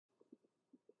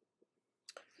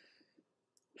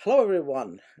Hello,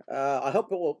 everyone. I hope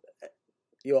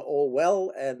you're all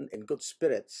well and in good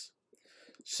spirits.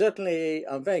 Certainly,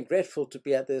 I'm very grateful to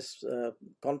be at this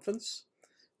conference.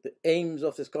 The aims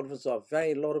of this conference are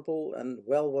very laudable and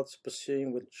well worth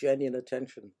pursuing with genuine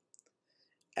attention.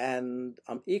 And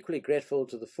I'm equally grateful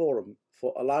to the forum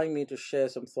for allowing me to share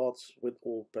some thoughts with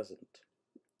all present.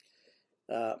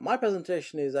 My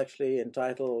presentation is actually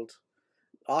entitled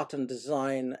Art and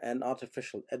Design and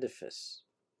Artificial Edifice.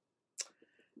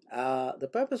 The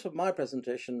purpose of my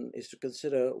presentation is to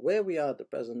consider where we are at the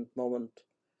present moment,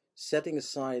 setting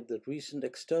aside the recent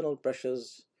external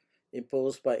pressures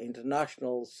imposed by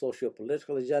international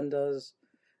socio-political agendas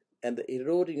and the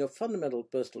eroding of fundamental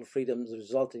personal freedoms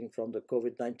resulting from the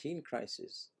COVID-19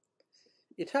 crisis.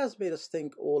 It has made us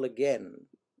think all again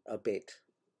a bit.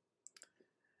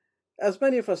 As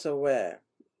many of us are aware,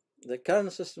 the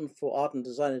current system for art and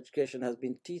design education has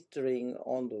been teetering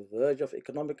on the verge of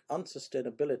economic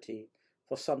unsustainability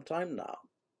for some time now.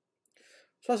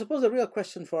 So I suppose the real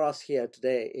question for us here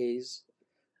today is,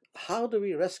 how do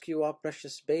we rescue our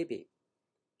precious baby?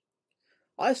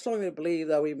 I strongly believe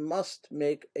that we must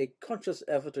make a conscious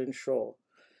effort to ensure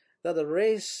that the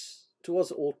race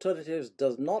towards alternatives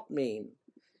does not mean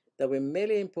that we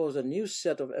merely impose a new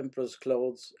set of emperor's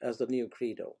clothes as the new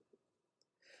credo.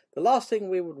 The last thing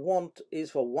we would want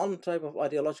is for one type of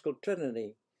ideological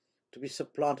tyranny to be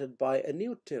supplanted by a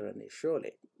new tyranny,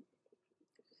 surely.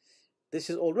 This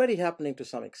is already happening to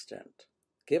some extent,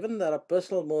 given that our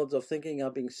personal modes of thinking are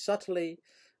being subtly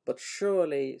but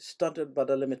surely stunted by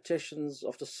the limitations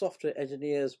of the software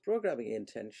engineer's programming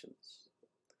intentions.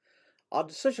 Our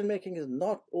decision-making is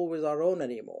not always our own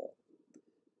anymore,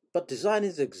 but design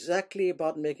is exactly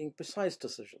about making precise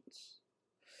decisions.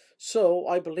 So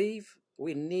I believe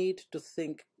we need to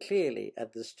think clearly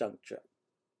at this juncture.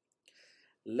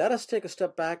 Let us take a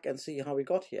step back and see how we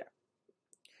got here.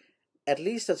 At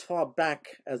least as far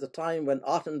back as the time when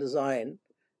art and design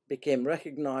became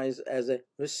recognized as a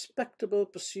respectable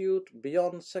pursuit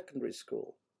beyond secondary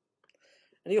school.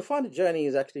 And you'll find the journey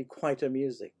is actually quite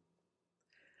amusing.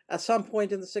 At some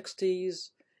point in the 60s,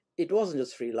 it wasn't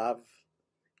just free love,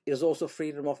 it was also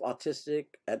freedom of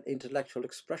artistic and intellectual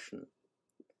expression.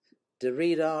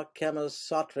 Derrida, Camus,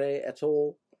 Sartre et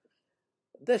al.,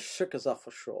 they shook us up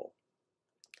for sure.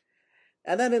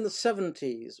 And then in the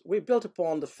 70s, we built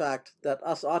upon the fact that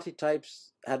us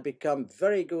archetypes had become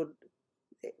very good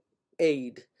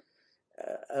aid,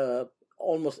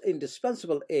 almost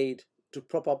indispensable aid to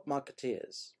prop up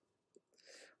marketeers.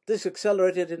 This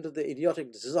accelerated into the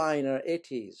idiotic designer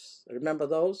 80s. Remember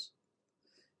those?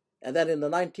 And then in the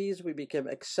 90s, we became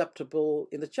acceptable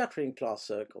in the chattering class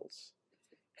circles.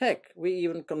 Heck, we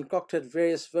even concocted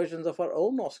various versions of our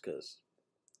own Oscars.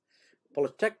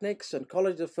 Polytechnics and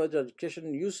colleges of further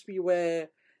education used to be where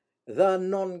the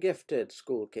non-gifted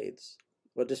school kids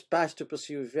were dispatched to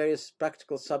pursue various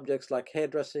practical subjects like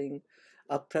hairdressing,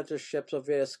 apprenticeships of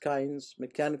various kinds,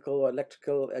 mechanical or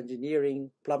electrical,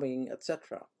 engineering, plumbing,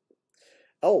 etc.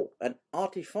 Oh, and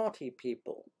arty-farty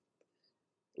people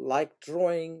like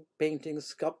drawing, painting,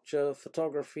 sculpture,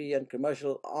 photography, and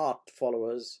commercial art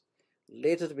followers,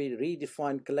 later to be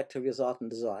redefined collectively as art and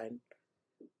design,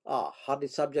 hardy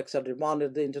subjects that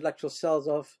demanded the intellectual cells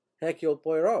of Hercule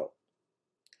Poirot.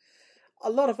 A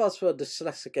lot of us were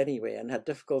dyslexic anyway and had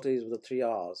difficulties with the 3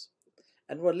 R's,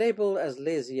 and were labelled as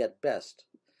lazy at best.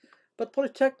 But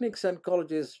polytechnics and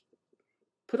colleges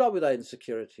put up with our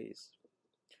insecurities.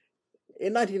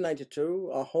 In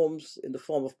 1992, our homes in the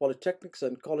form of polytechnics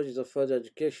and colleges of further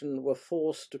education were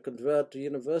forced to convert to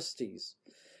universities.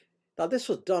 Now, this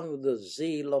was done with the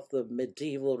zeal of the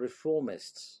medieval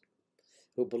reformists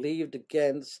who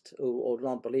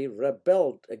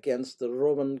rebelled against the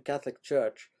Roman Catholic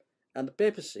Church and the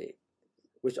papacy,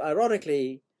 which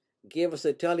ironically gave us the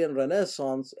Italian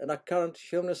Renaissance and our current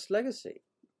humanist legacy.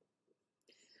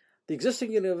 The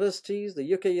existing universities,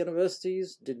 the UK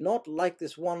universities, did not like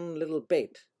this one little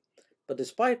bait, but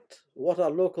despite what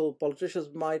our local politicians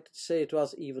might say to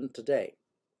us even today,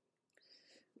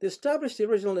 they established the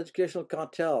original educational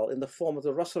cartel in the form of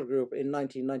the Russell Group in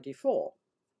 1994.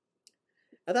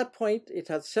 At that point, it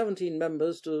had 17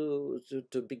 members to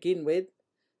begin with,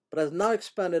 but has now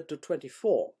expanded to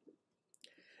 24.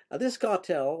 Now, this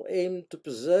cartel aimed to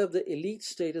preserve the elite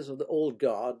status of the old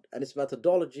guard and its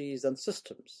methodologies and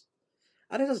systems,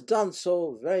 and it has done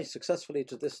so very successfully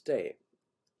to this day.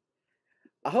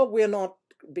 I hope we are not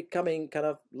becoming kind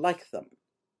of like them.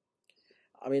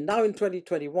 I mean, now in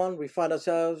 2021, we find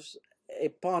ourselves a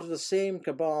part of the same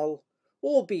cabal,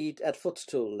 albeit at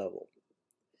footstool level.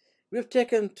 We have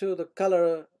taken to the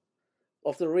colour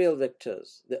of the real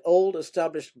victors, the old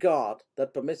established guard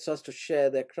that permits us to share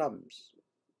their crumbs.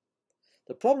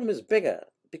 The problem is bigger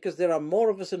because there are more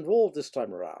of us involved this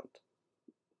time around.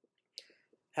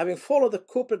 Having followed the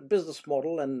corporate business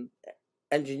model and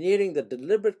engineering the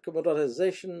deliberate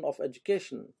commoditization of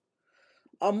education,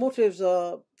 our motives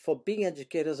for being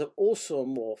educators have also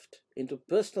morphed into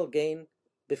personal gain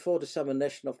before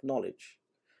dissemination of knowledge,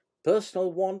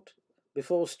 personal want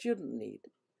before student need,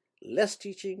 less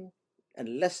teaching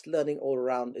and less learning all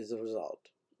around is the result.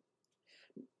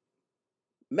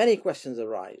 Many questions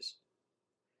arise.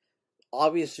 Are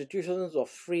we institutions of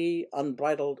free,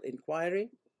 unbridled inquiry?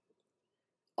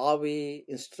 Are we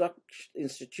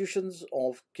institutions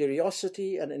of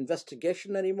curiosity and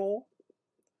investigation anymore?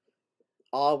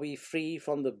 Are we free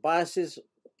from the biases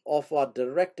of our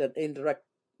direct and indirect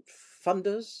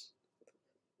funders?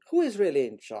 Who is really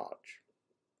in charge?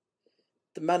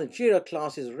 The managerial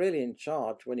class is really in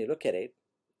charge when you look at it,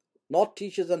 not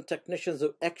teachers and technicians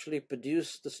who actually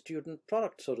produce the student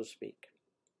product, so to speak.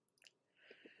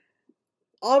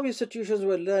 Are we institutions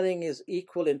where learning is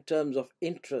equal in terms of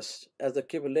interest as the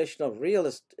accumulation of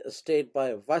real estate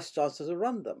by vice chancellors who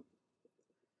run them?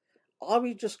 Are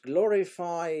we just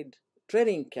glorified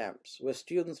training camps where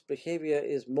students' behavior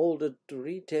is molded to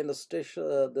retain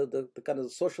the kind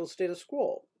of social status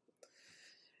quo?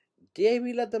 Dare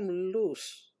we let them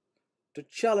loose to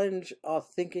challenge our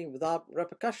thinking without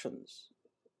repercussions?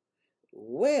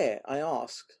 Where, I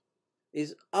ask,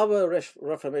 is our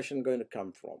reformation going to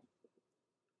come from?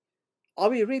 Are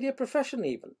we really a profession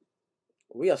even?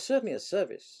 We are certainly a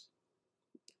service.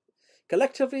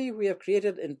 Collectively, we have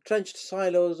created entrenched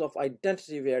silos of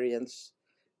identity variance,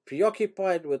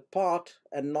 preoccupied with part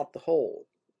and not the whole.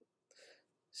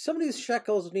 Some of these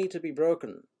shackles need to be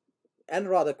broken, and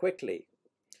rather quickly,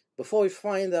 before we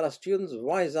find that our students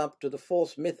rise up to the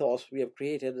false mythos we have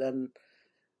created and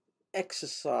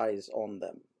exercise on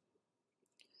them.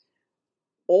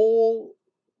 All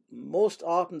most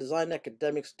art and design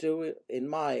academics do, in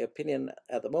my opinion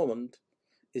at the moment,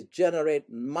 is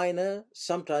generate minor,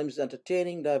 sometimes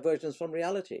entertaining divergence from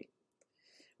reality.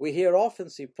 We hear often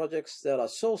see projects that are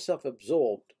so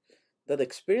self-absorbed that the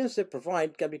experience they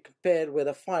provide can be compared with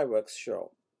a fireworks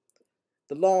show.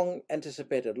 The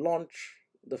long-anticipated launch,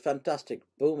 the fantastic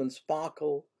boom and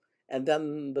sparkle, and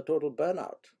then the total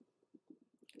burnout.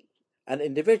 An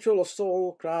individual or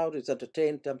sole crowd is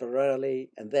entertained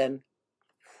temporarily, and then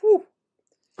whew,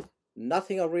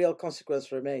 nothing of real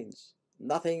consequence remains,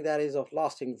 nothing that is of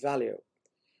lasting value,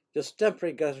 just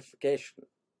temporary gratification.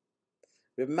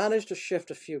 We've managed to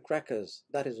shift a few crackers,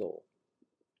 that is all.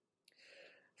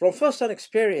 From first-hand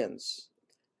experience,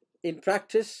 in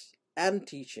practice and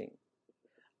teaching,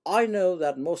 I know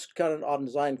that most current art and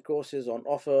design courses on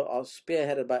offer are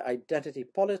spearheaded by identity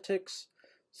politics,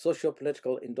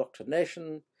 socio-political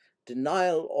indoctrination,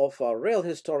 denial of our real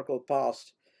historical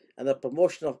past, and the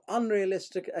promotion of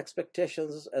unrealistic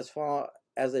expectations as far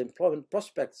as the employment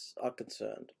prospects are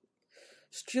concerned.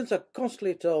 Students are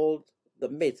constantly told the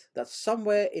myth that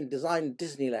somewhere in design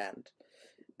Disneyland,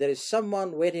 there is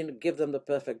someone waiting to give them the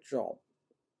perfect job.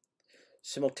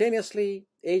 Simultaneously,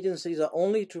 agencies are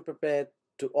only too prepared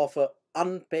to offer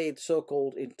unpaid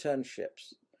so-called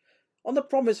internships on the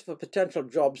promise of potential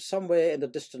jobs somewhere in the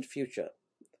distant future.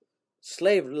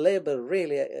 Slave labor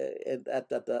really at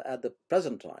the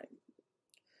present time.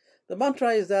 The mantra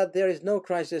is that there is no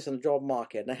crisis in the job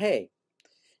market. Now, hey,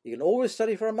 you can always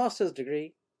study for a master's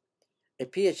degree, a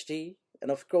PhD,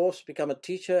 and of course become a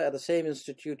teacher at the same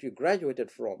institute you graduated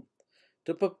from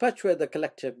to perpetuate the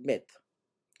collective myth.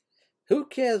 Who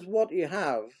cares what you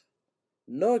have?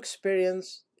 No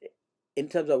experience in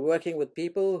terms of working with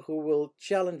people who will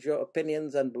challenge your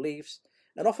opinions and beliefs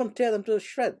and often tear them to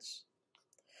shreds.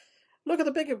 Look at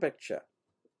the bigger picture.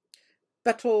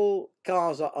 Petrol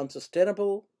cars are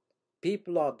unsustainable,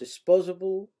 people are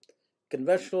disposable,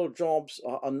 conventional jobs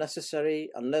are unnecessary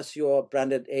unless you are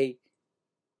branded a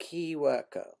key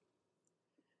worker.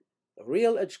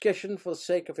 Real education for the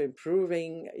sake of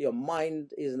improving your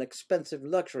mind is an expensive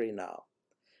luxury now.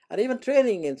 And even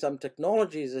training in some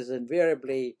technologies is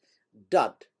invariably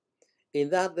dud, in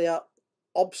that they are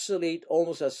obsolete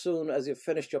almost as soon as you've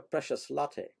finished your precious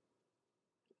latte.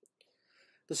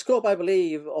 The scope, I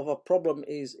believe, of a problem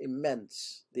is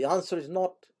immense. The answer is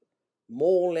not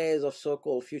more layers of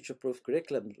so-called future-proof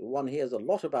curriculum. One hears a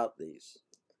lot about these.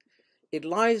 It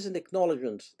lies in the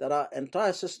acknowledgement that our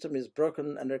entire system is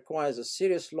broken and requires a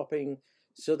serious lopping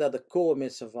so that the core may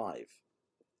survive.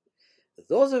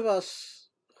 Those of us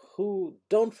who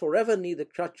don't forever need the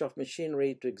crutch of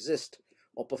machinery to exist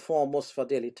or perform most of our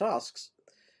daily tasks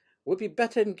would be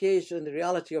better engaged in the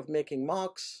reality of making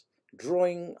marks,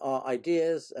 drawing our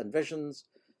ideas and visions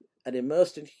and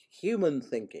immersed in human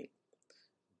thinking,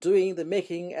 doing the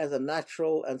making as a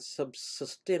natural and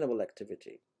sustainable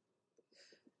activity.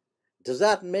 Does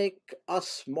that make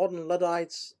us modern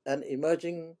Luddites an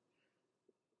emerging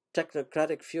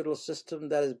technocratic feudal system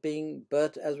that is being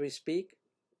birthed as we speak?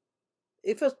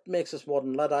 If it makes us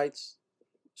modern Luddites,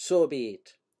 so be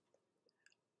it.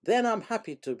 Then I'm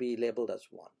happy to be labelled as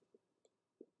one.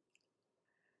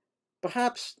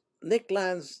 Perhaps Nick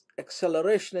Land's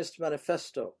accelerationist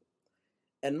manifesto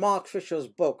and Mark Fisher's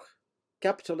book,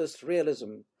 Capitalist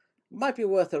Realism, might be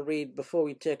worth a read before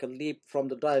we take a leap from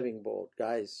the diving board,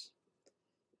 guys.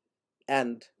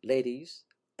 And ladies,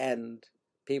 and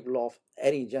people of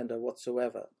any gender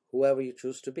whatsoever, whoever you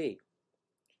choose to be.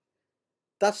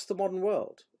 That's the modern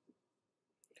world.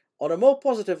 On a more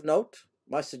positive note,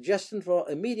 my suggestion for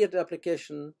immediate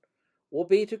application will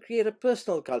be to create a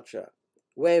personal culture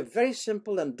where very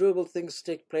simple and doable things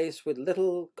take place with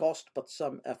little cost but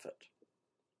some effort.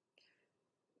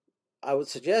 I would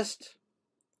suggest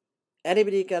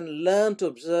anybody can learn to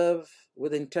observe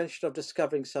with the intention of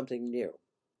discovering something new.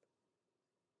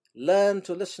 Learn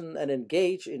to listen and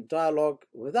engage in dialogue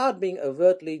without being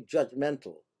overtly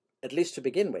judgmental, at least to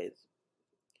begin with.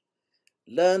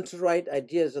 Learn to write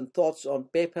ideas and thoughts on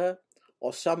paper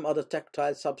or some other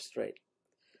tactile substrate.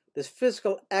 This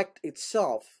physical act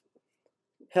itself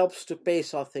helps to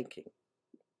pace our thinking.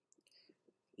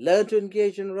 Learn to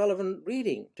engage in relevant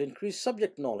reading to increase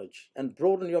subject knowledge and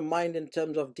broaden your mind in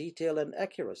terms of detail and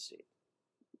accuracy.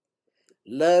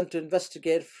 Learn to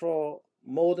investigate for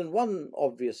more than one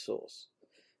obvious source.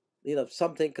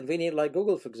 Something convenient like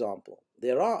Google, for example.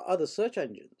 There are other search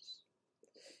engines.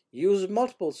 Use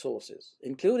multiple sources,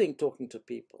 including talking to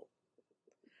people.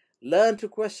 Learn to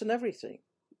question everything,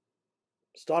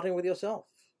 starting with yourself.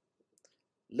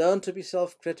 Learn to be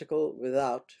self-critical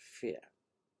without fear.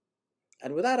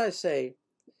 And with that I say,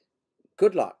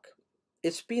 good luck.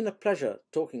 It's been a pleasure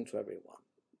talking to everyone.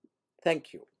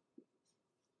 Thank you.